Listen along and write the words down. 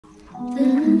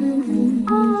White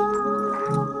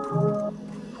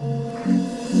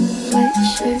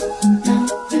shirt, now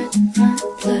red, my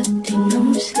bloody no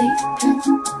sleeping.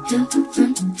 You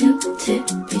run, you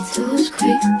tippy toes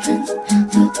creeping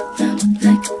around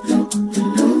like no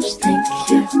one knows. Think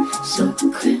you're so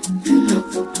criminal.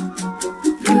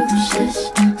 Bruises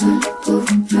on both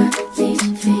my knees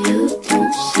for you.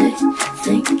 Don't say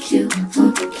thank you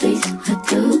or please. I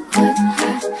do what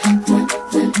I want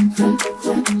when I'm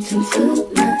wanting to.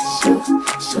 My soul,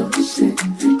 so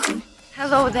cynical.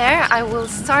 Hello there, I will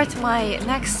start my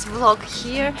next vlog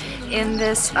here in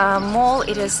this mall.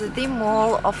 It is the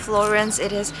mall of Florence.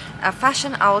 It is a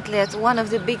fashion outlet, one of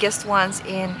the biggest ones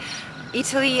in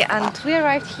Italy, and we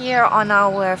arrived here on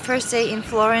our first day in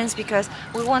Florence because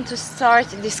we want to start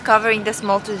discovering this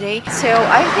mall today. So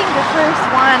I think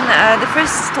the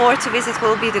first store to visit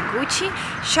will be the Gucci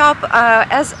shop.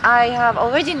 As I have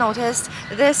already noticed,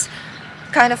 this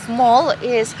kind of mall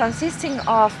is consisting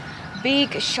of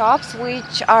big shops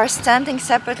which are standing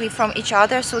separately from each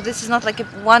other. So this is not like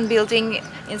one building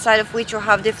inside of which you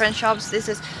have different shops. This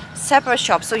is separate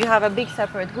shops. So you have a big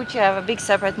separate Gucci, you have a big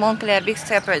separate Moncler, a big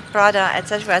separate Prada,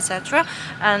 etc, etc.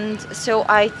 And so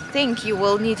I think you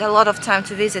will need a lot of time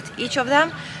to visit each of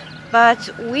them. But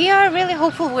we are really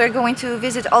hopeful we're going to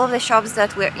visit all of the shops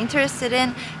that we're interested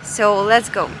in. So let's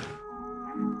go.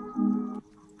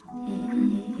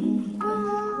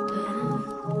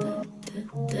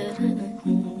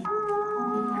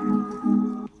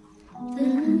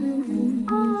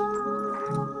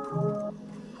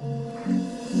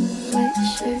 White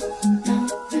shirt, now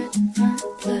red, my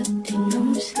bloody no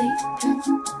sleeping.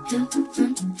 You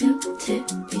run, you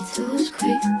tippy toes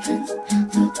creeping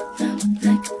around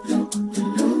like no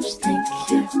one knows. Think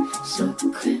you're so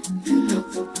criminal.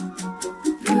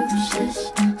 Bruises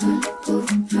on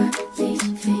both my knees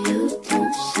for you.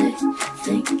 Don't say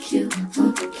thank you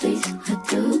or please. I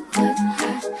do what I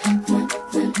want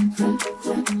when I'm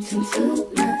wanting to.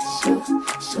 My soul,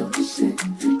 so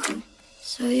cynical.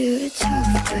 So you're a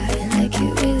tough guy, like you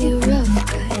really rough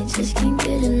guy. Just can't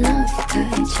get enough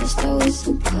guy, just always a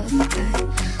puff guy.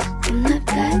 I'm that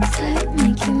bad type,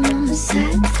 make your mama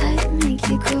sad type, make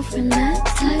your girlfriend mad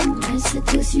type, might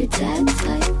seduce your dad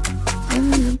type.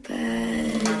 I'm the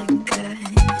bad guy.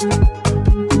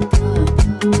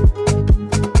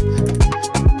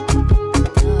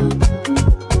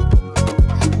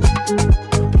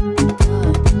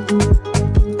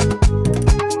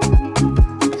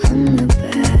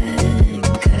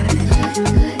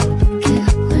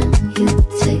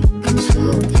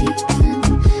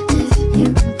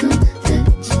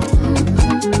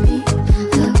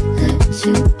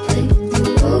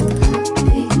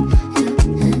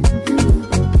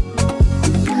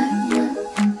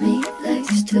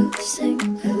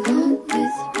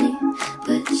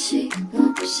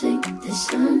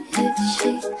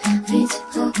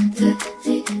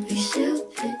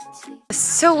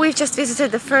 So we've just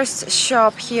visited the first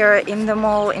shop here in the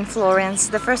mall in Florence.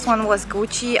 The first one was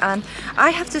Gucci, and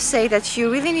I have to say that you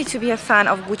really need to be a fan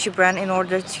of Gucci brand in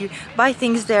order to buy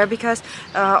things there, because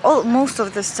most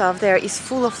of the stuff there is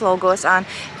full of logos, and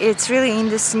it's really in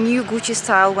this new Gucci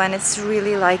style when it's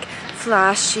really like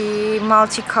flashy,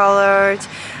 multicolored,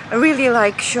 really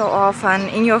like show off and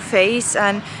in your face.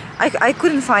 And I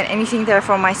couldn't find anything there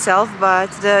for myself, but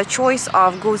the choice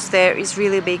of goods there is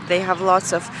really big. They have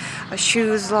lots of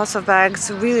shoes, lots of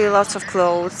bags, really lots of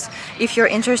clothes. If you're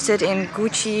interested in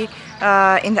Gucci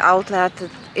in the outlet,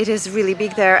 it is really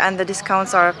big there, and the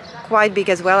discounts are quite big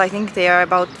as well. I think they are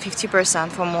about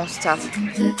 50% for most stuff.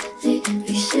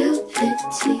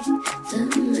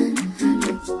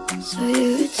 So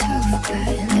you're a tough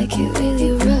guy, like you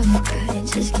really rough guy.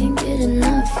 Just can't get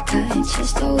enough guy,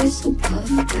 just always a puff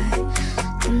guy.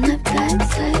 I'm that bad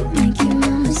type, make your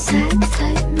mama sad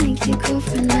type, make your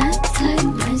girlfriend mad type,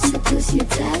 might seduce your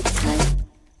dad type.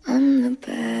 I'm the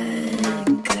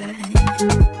bad guy.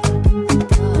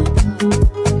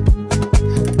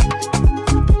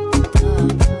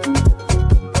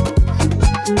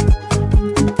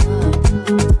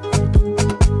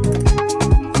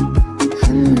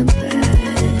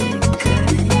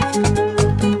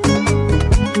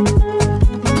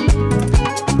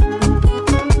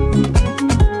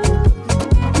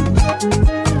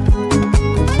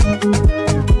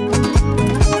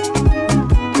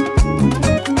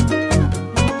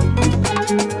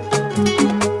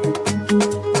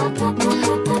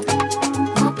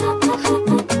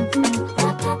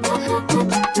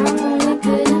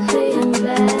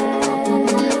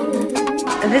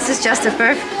 This is just a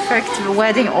perfect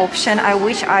wedding option. I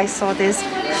wish I saw these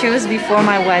shoes before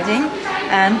my wedding.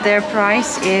 and their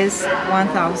price is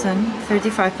 1,000,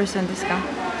 35% discount.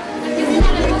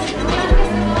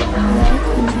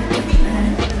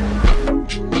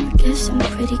 Guess I'm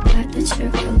pretty glad that you're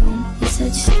alone. You said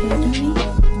you're scared of me.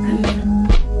 I mean,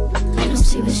 I don't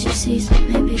see what she sees, but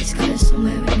maybe it's 'cause I'm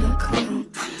wearing your cologne.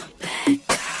 I'm a bad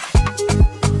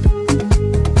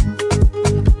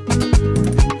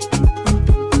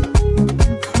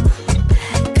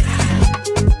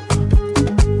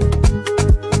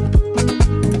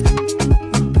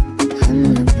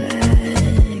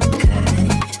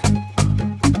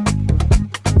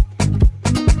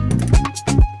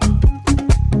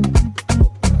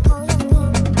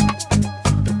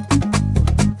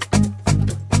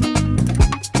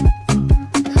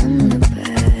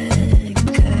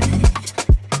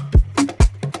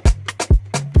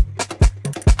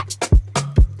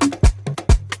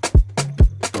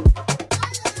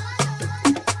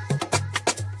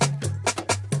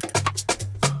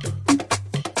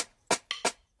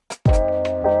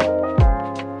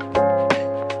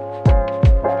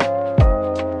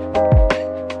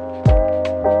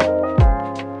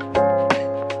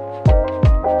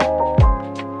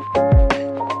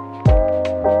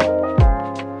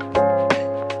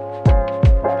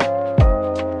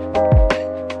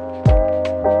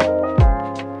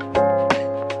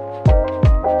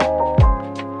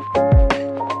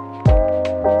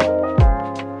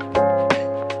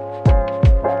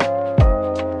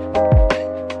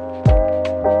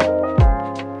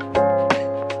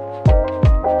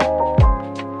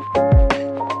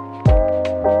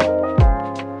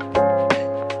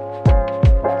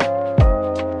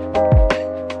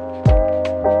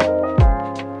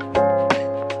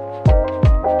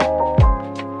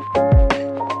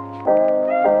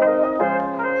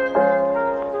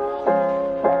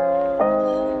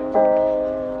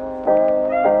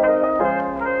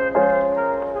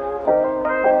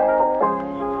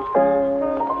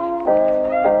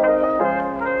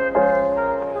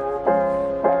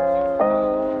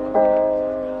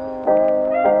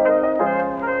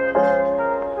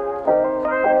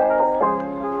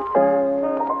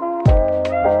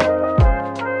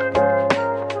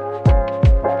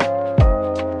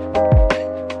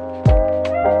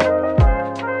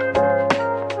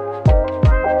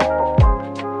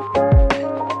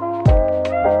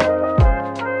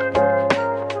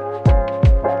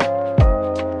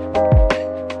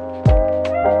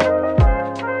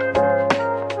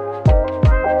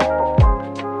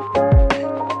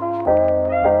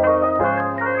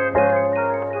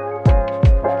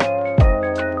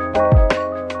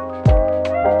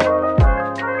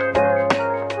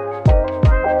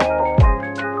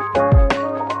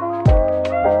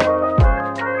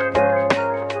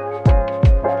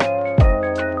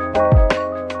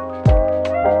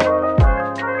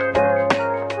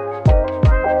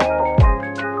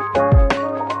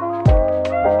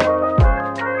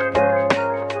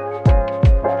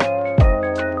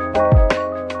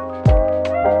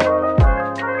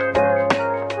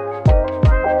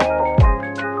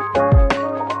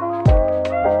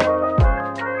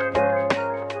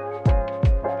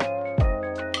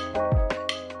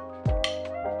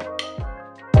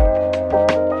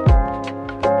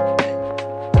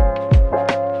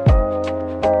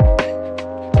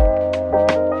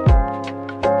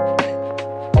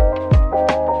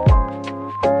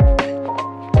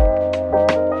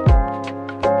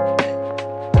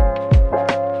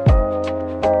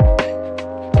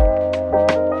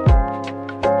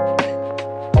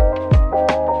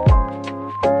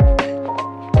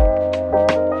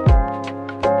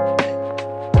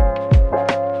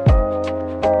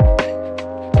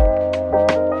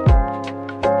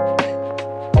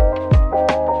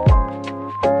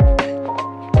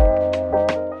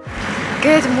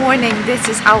Good morning, this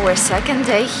is our second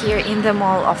day here in the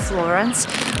mall of Florence.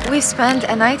 We spent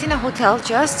a night in a hotel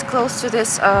just close to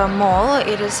this mall.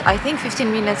 It is, I think,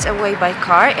 15 minutes away by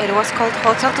car. It was called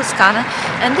Hotel Tuscany,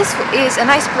 and this is a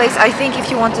nice place, I think, if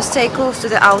you want to stay close to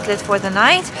the outlet for the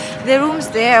night. The rooms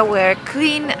there were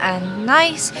clean and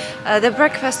nice. The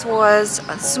breakfast was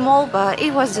small, but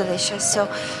it was delicious. So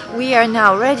we are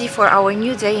now ready for our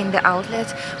new day in the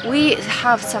outlet. We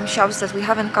have some shops that we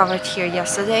haven't covered here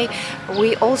yesterday.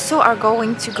 We also are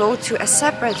going to go to a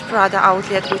separate Prada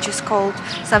outlet, which is called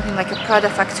something like a Prada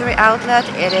Factory Outlet.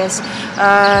 It is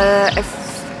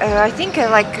I think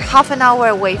like half an hour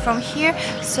away from here.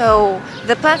 So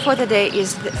the plan for the day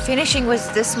is finishing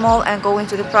with this mall and going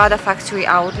to the Prada Factory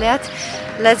Outlet.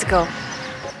 Let's go.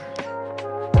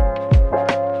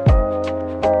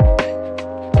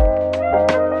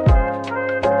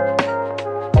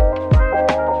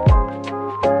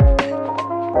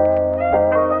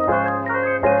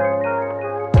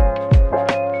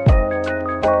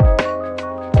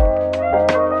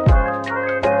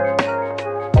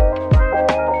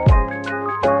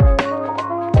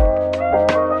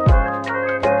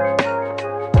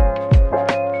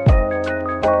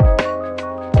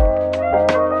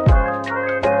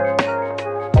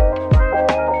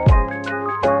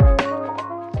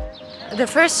 The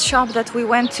first shop that we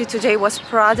went to today was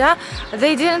Prada.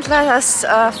 They didn't let us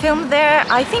film there.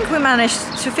 I think we managed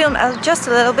to film just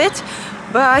a little bit,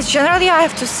 but generally I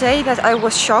have to say that I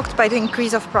was shocked by the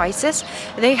increase of prices.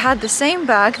 They had the same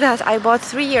bag that I bought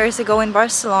 3 years ago in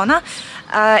Barcelona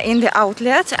in the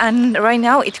outlet, and right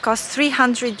now it costs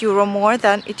 €300 more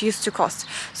than it used to cost.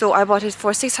 So I bought it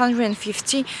for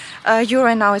 €650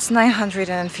 and now it's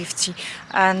 950.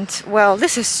 And well,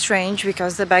 this is strange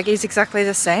because the bag is exactly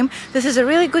the same. This is a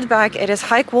really good bag. It is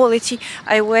high quality.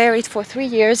 I wear it for 3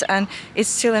 years and it's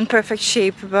still in perfect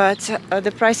shape, but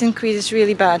the price increase is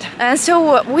really bad. And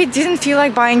so we didn't feel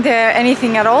like buying there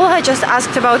anything at all. I just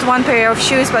asked about one pair of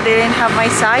shoes, but they didn't have my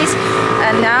size.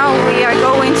 And now we are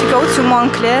going to go to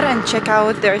Moncler and check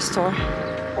out their store.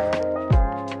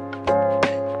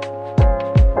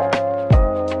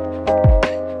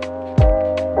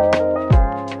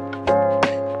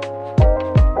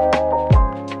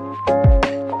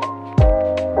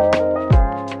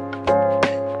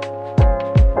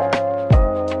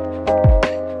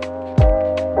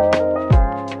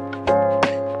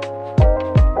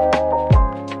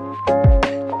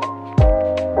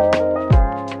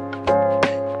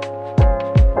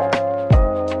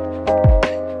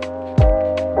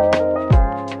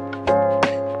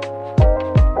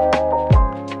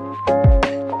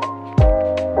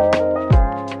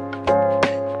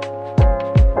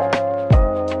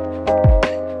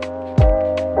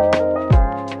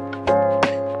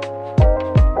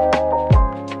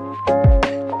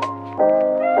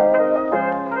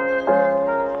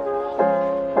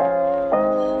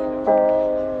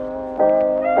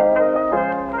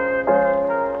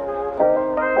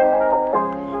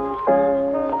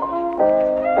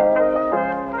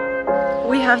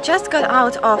 I've just got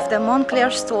out of the Moncler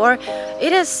store.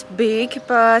 It is big,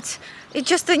 but it's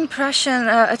just the impression,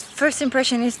 at first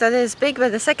impression is that it is big,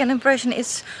 but the second impression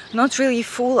is not really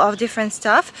full of different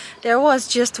stuff. There was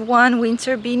just one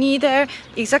winter beanie there,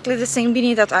 exactly the same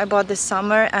beanie that I bought this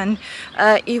summer, and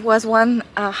it was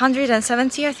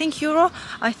 170, I think, euro.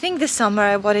 I think this summer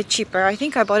I bought it cheaper. I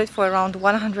think I bought it for around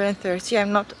 130.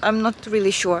 I'm not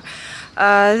really sure.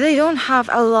 They don't have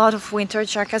a lot of winter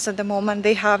jackets at the moment.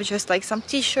 They have just like some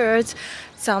t-shirts,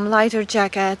 some lighter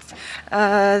jackets.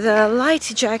 The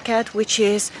light jacket, which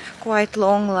is quite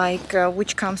long, like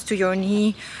which comes to your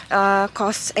knee,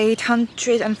 costs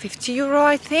 850 euro,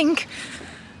 I think.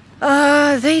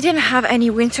 They didn't have any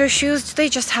winter shoes. They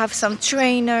just have some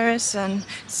trainers and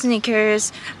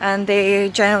sneakers, and they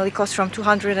generally cost from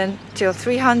 200 until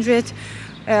 300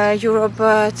 euro,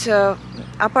 but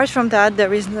apart from that,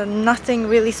 there is nothing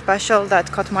really special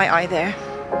that caught my eye there.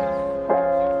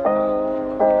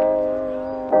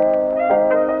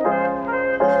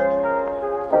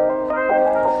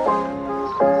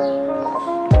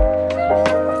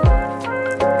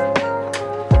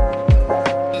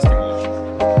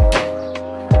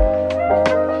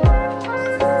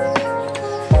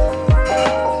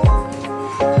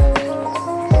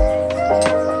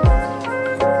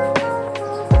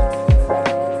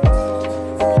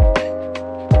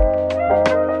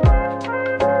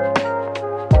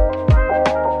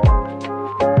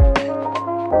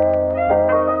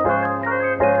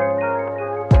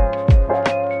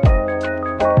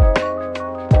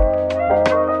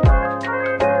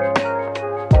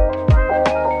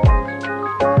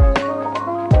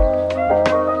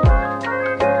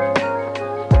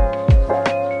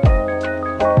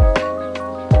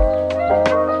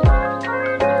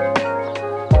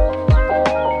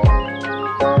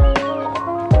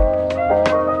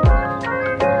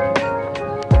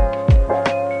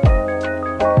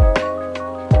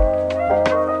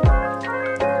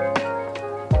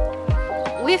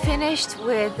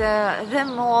 With the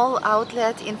mall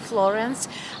outlet in Florence.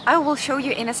 I will show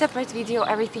you in a separate video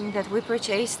everything that we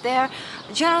purchased there.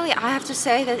 Generally, I have to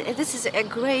say that this is a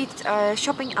great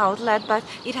shopping outlet, but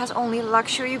it has only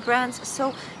luxury brands,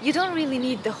 so you don't really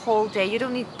need the whole day. You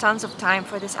don't need tons of time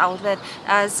for this outlet,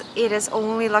 as it is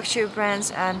only luxury brands,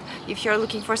 and if you're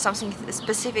looking for something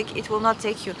specific, it will not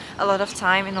take you a lot of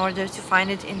time in order to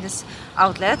find it in this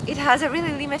outlet. It has a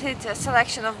really limited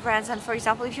selection of brands, and for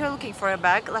example, if you're looking for a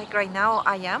bag, like right now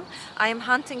I am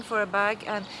hunting for a bag,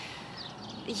 and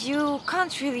you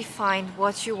can't really find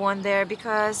what you want there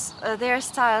because their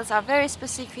styles are very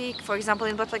specific. For example,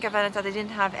 in Bottega Veneta they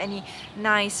didn't have any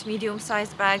nice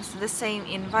medium-sized bags. The same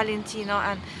in Valentino,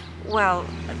 and well,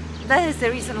 that is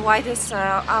the reason why this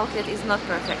outlet is not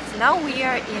perfect. Now we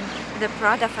are in the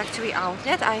Prada Factory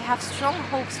Outlet. I have strong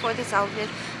hopes for this outlet.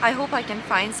 I hope I can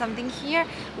find something here.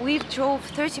 We drove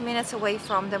 30 minutes away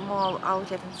from the mall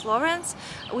outlet in Florence.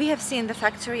 We have seen the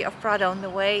factory of Prada on the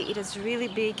way. It is really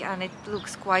big and it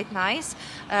looks quite nice.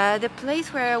 The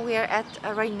place where we are at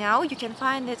right now, you can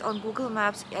find it on Google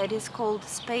Maps. It is called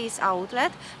Space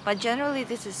Outlet, but generally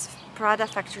this is Prada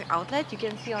Factory Outlet. You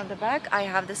can see on the back I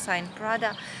have the sign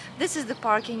Prada. This is the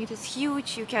parking. It is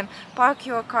huge. You can park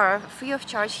your car free of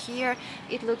charge here.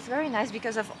 It looks very nice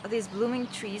because of these blooming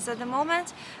trees at the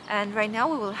moment, and right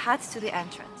now we will head to the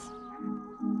entrance.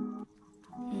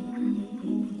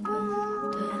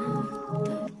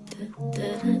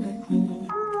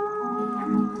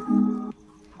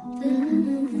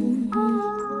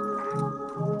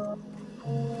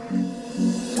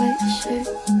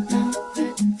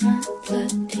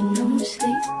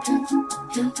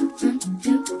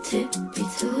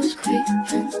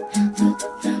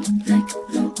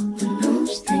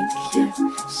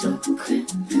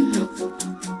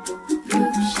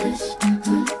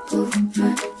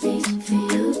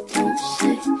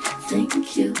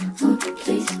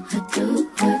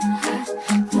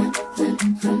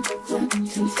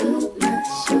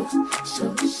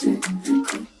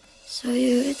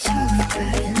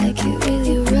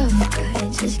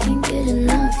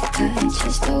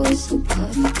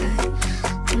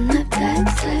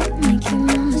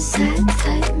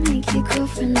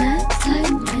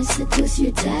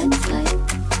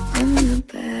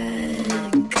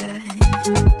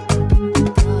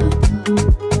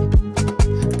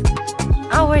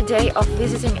 Our day of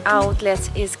visiting outlets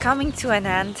is coming to an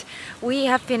end. We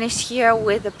have finished here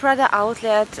with the Prada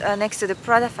outlet next to the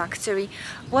Prada factory.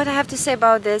 What I have to say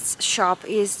about this shop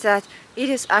is that it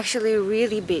is actually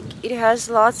really big. It has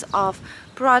lots of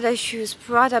Prada shoes,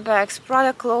 Prada bags,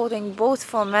 Prada clothing, both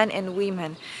for men and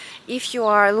women. If you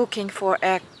are looking for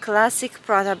a classic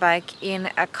Prada bag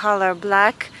in a color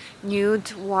black, nude,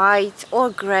 white or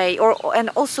gray, and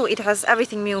also it has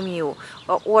everything Miu Miu,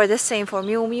 or the same for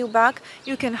Miu Miu bag,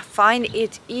 you can find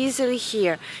it easily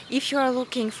here. If you are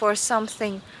looking for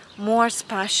something more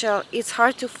special, it's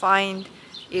hard to find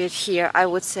it here, I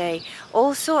would say.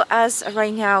 Also, as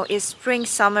right now is spring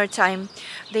summertime,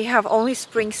 they have only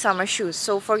spring summer shoes.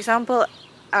 So for example,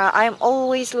 I'm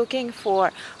always looking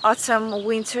for autumn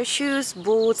winter shoes,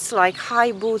 boots, like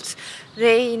high boots.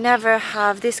 They never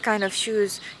have this kind of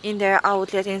shoes in their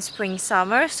outlet in spring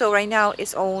summer. So right now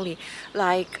it's only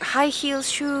like high heel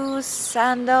shoes,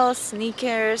 sandals,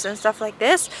 sneakers and stuff like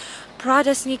this.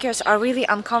 Prada sneakers are really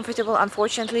uncomfortable,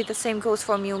 unfortunately. The same goes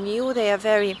for Miu Miu. They are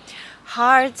very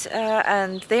hard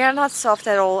and they are not soft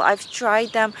at all. I've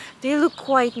tried them. They look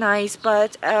quite nice,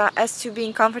 but as to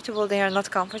being comfortable, they are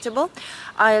not comfortable.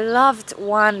 I loved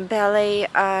one ballet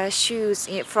shoes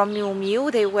from Miu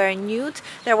Miu. They were nude.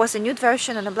 There was a nude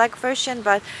version and a black version,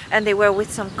 and they were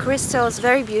with some crystals,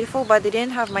 very beautiful, but they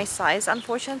didn't have my size,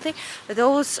 unfortunately.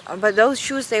 Those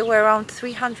shoes, they were around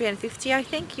 350, I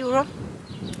think, euro.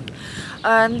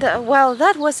 And well,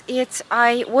 that was it.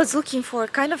 I was looking for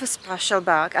kind of a special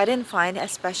bag. I didn't find a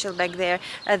special bag there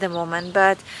at the moment,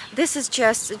 but this is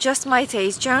just my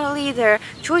taste. Generally, their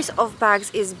choice of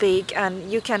bags is big,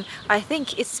 and you can, I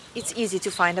think it's easy to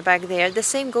find a bag there. The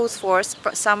same goes for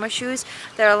summer shoes.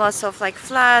 There are lots of like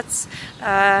flats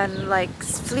and like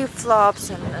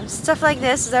flip-flops and stuff like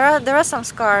this. There are some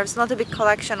scarves, not a big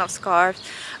collection of scarves,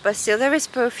 but still there is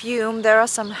perfume. There are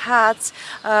some hats.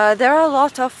 There are a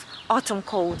lot of autumn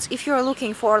coats. If you're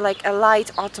looking for like a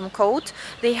light autumn coat,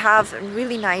 they have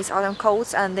really nice autumn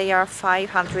coats, and they are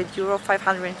 500 euro,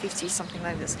 550, something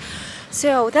like this.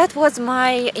 So that was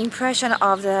my impression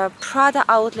of the Prada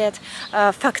outlet,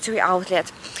 factory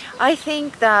outlet. I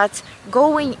think that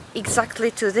going exactly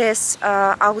to this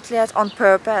outlet on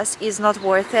purpose is not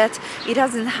worth it. It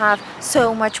doesn't have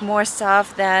so much more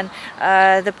stuff than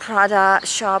the Prada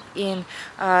shop in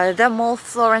the Mall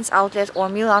Florence outlet or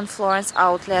Milan Florence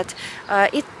outlet.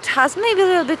 It has maybe a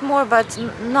little bit more, but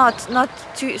not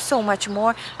so much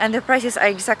more, and the prices are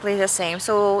exactly the same.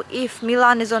 So if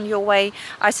Milan is on your way,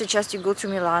 I suggest you go to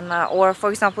Milan, or for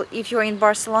example, if you're in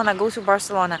Barcelona, go to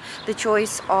Barcelona. The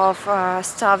choice of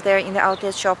stuff there in the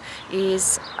outlet shop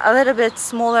is a little bit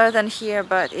smaller than here,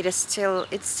 but it's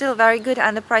still very good,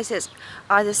 and the prices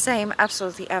are the same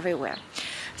absolutely everywhere.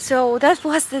 So that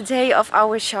was the day of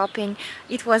our shopping.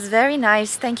 It was very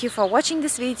nice. Thank you for watching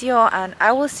this video, and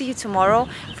I will see you tomorrow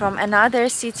from another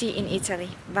city in Italy.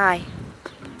 Bye.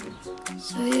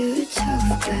 So you're a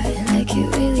tough guy, like you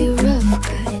really rough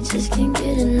guy. Just can't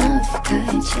get enough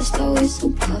guy, just always so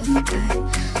puff guy.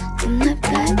 I'm that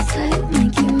bad type,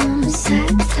 make you